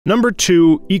Number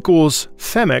 2 equals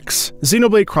Themix,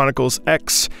 Xenoblade Chronicles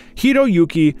X,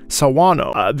 Hiroyuki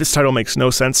Sawano. This title makes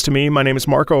no sense to me. My name is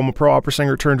Marco. I'm a pro opera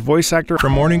singer turned voice actor.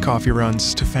 From morning coffee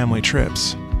runs to family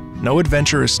trips, no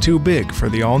adventure is too big for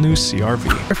the all-new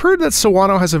CRV. I've heard that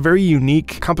Sawano has a very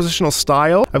unique compositional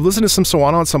style. I've listened to some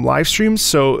Sawano on some live streams,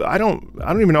 so I don't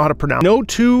even know how to pronounce. No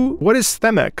 2, what is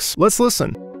Themix? Let's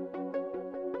listen.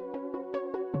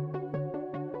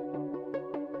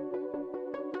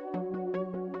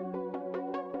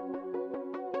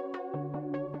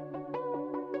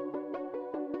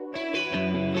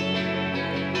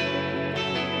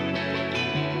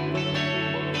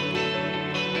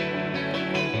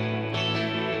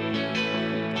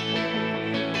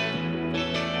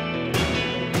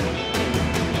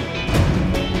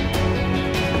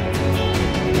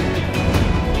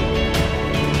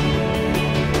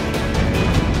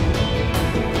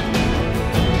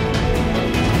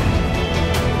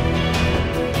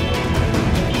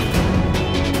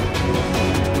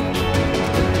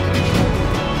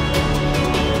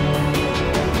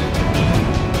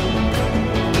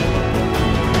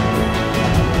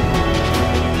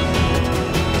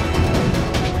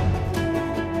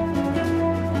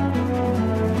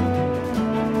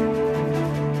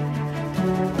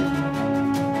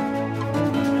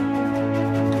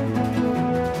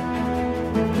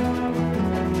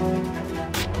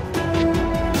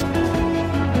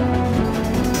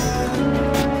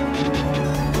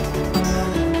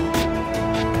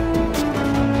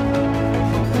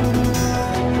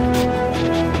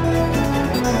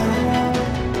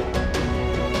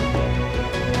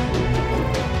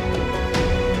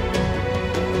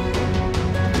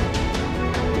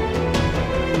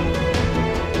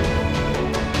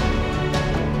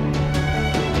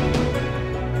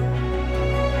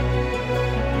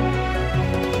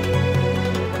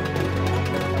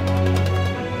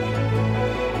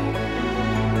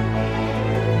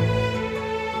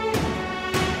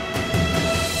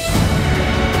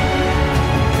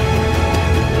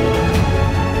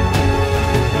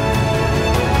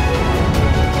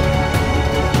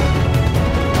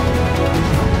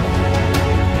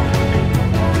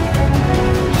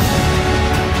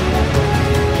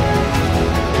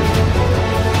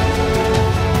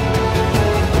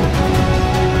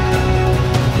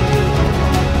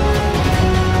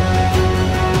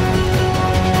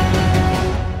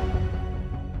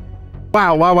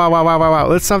 Wow.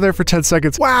 Let's stop there for 10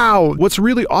 seconds. Wow. What's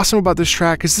really awesome about this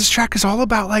track is all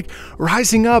about like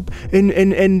rising up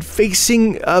and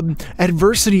facing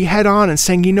adversity head on and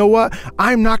saying, you know what?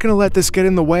 I'm not going to let this get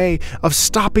in the way of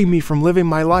stopping me from living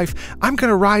my life. I'm going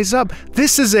to rise up.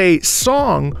 This is a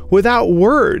song without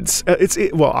words.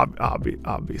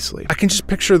 Obviously. I can just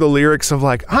picture the lyrics of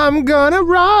like, I'm gonna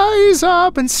rise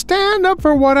up and stand up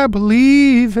for what I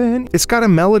believe in. It's got a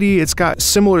melody. It's got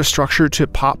similar structure to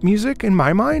pop music in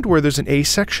my mind, where there's an A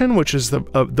section, which is the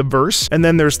verse, and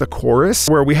then there's the chorus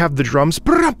where we have the drums.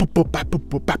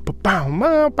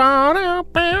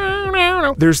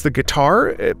 There's the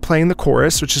guitar playing the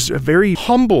chorus, which is a very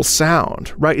humble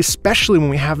sound, right? Especially when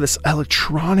we have this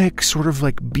electronic sort of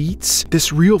like beats,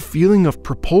 this real feeling of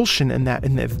propulsion, and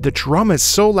the drum is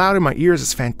so loud in my ears.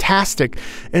 It's fantastic.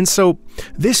 And so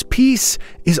this piece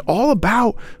is all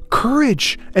about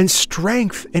courage and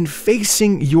strength and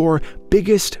facing your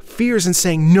biggest fears and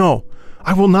saying, no,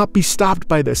 I will not be stopped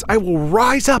by this. I will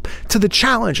rise up to the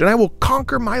challenge and I will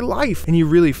conquer my life. And you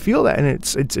really feel that, and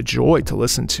it's a joy to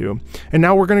listen to. And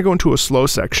now we're going to go into a slow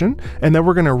section, and then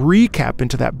we're going to recap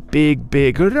into that big,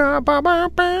 I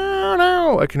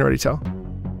can already tell.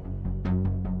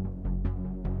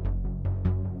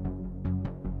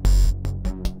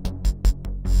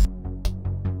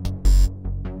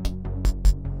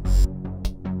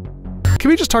 Can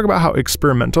we just talk about how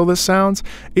experimental this sounds?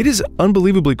 It is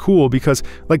unbelievably cool because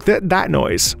like that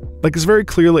noise, like it's very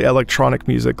clearly electronic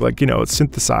music, like, you know, it's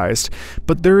synthesized,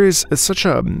 but there is such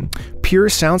a pure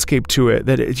soundscape to it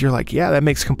that you're like, yeah, that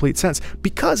makes complete sense.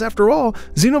 Because after all,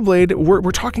 Xenoblade, we're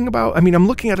talking about, I mean, I'm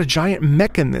looking at a giant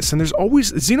mech in this, and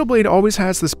Xenoblade always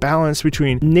has this balance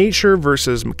between nature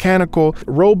versus mechanical,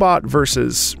 robot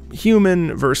versus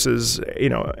human versus, you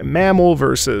know, mammal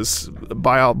versus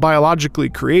biologically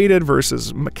created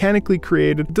versus mechanically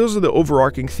created. Those are the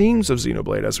overarching themes of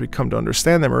Xenoblade as we come to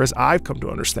understand them, or as I've come to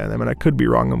understand them, and I could be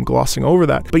wrong, I'm glossing over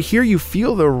that. But here you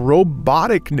feel the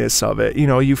roboticness of it, you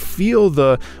know, you feel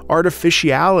the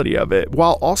artificiality of it,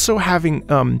 while also having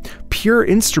pure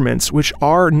instruments which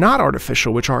are not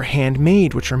artificial, which are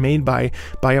handmade, which are made by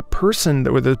a person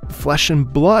with the flesh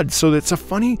and blood. So it's a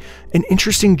funny and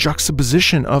interesting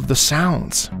juxtaposition of the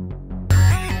sounds.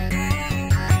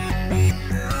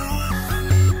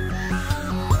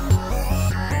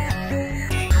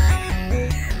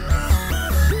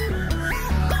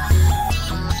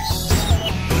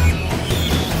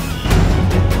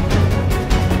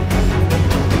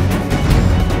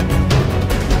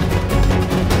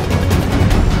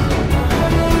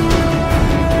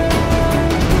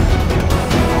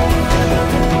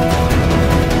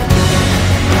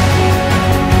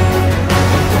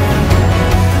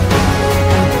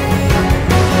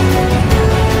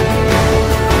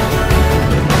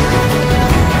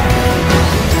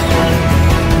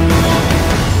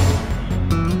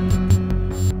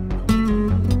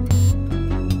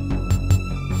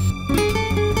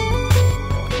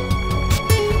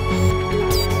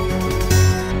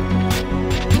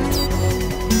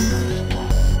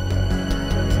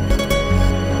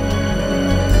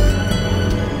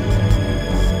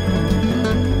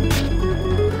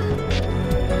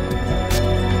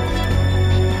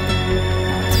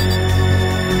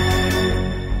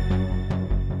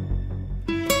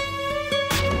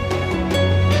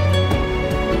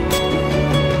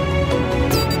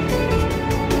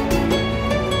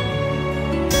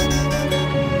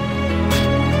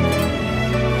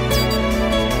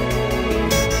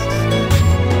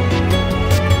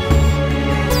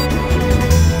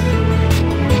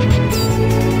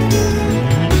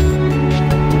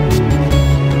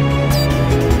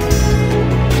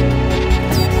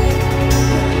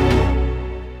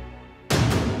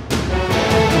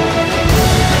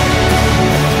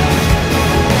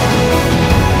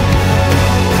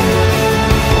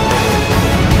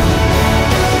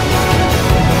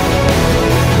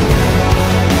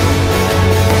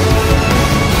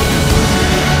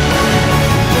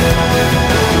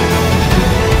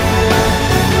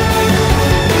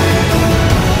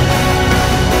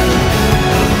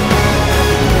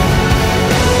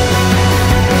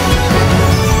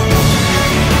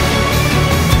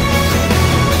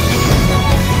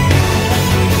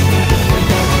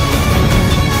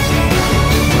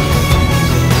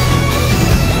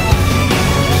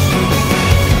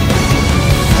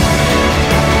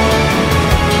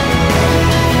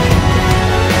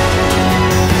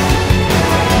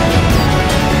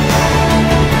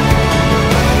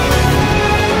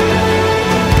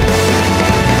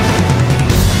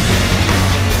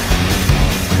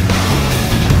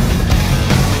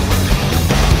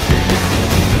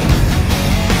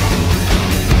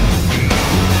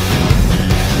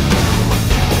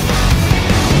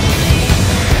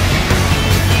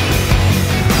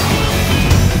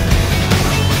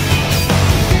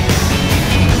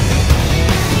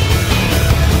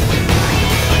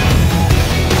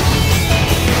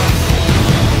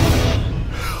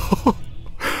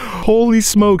 Holy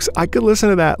smokes, I could listen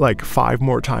to that like 5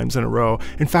 more times in a row.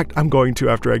 In fact, I'm going to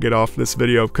after I get off this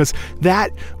video, because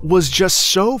that was just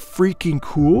so freaking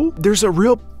cool. There's a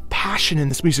real passion in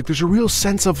this music. There's a real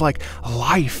sense of like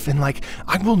life, and like,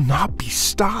 I will not be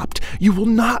stopped. You will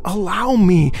not allow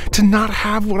me to not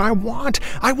have what I want.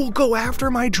 I will go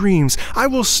after my dreams. I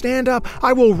will stand up.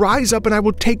 I will rise up, and I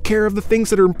will take care of the things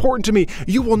that are important to me.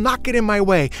 You will not get in my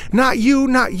way. Not you,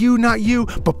 not you, not you.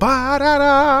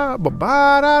 Ba-ba-da-da,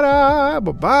 ba-ba-da-da,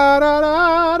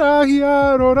 ba-ba-da-da-da,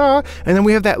 ya-da-da. And then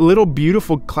we have that little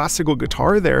beautiful classical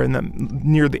guitar there, and then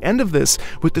near the end of this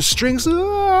with the strings.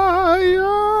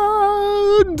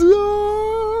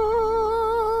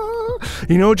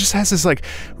 You know, it just has this like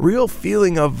real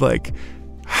feeling of like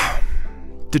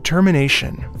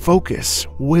determination, focus,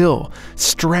 will,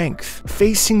 strength,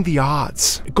 facing the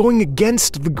odds, going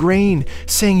against the grain,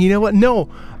 saying, you know what, no,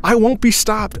 I won't be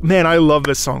stopped. Man, I love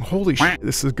this song. Holy shit,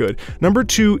 this is good. Number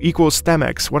 2 equals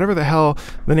Themex, whatever the hell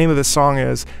the name of this song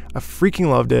is. I freaking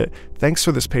loved it. Thanks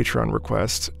for this Patreon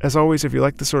request. As always, if you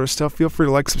like this sort of stuff, feel free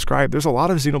to like, subscribe. There's a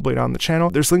lot of Xenoblade on the channel.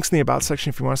 There's links in the About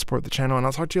section if you want to support the channel, and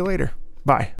I'll talk to you later. Bye.